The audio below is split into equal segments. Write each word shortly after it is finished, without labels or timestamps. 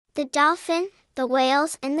The Dolphin, the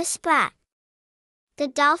Whales and the Sprat. The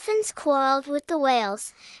dolphins quarreled with the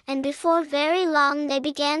whales, and before very long they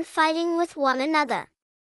began fighting with one another.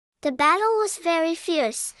 The battle was very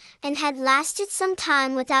fierce, and had lasted some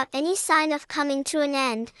time without any sign of coming to an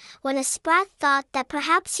end, when a Sprat thought that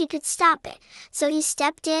perhaps he could stop it, so he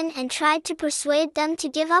stepped in and tried to persuade them to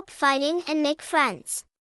give up fighting and make friends.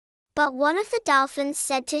 But one of the dolphins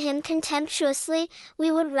said to him contemptuously, "We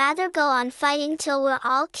would rather go on fighting till we're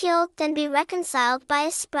all killed than be reconciled by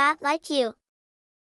a Sprat like you."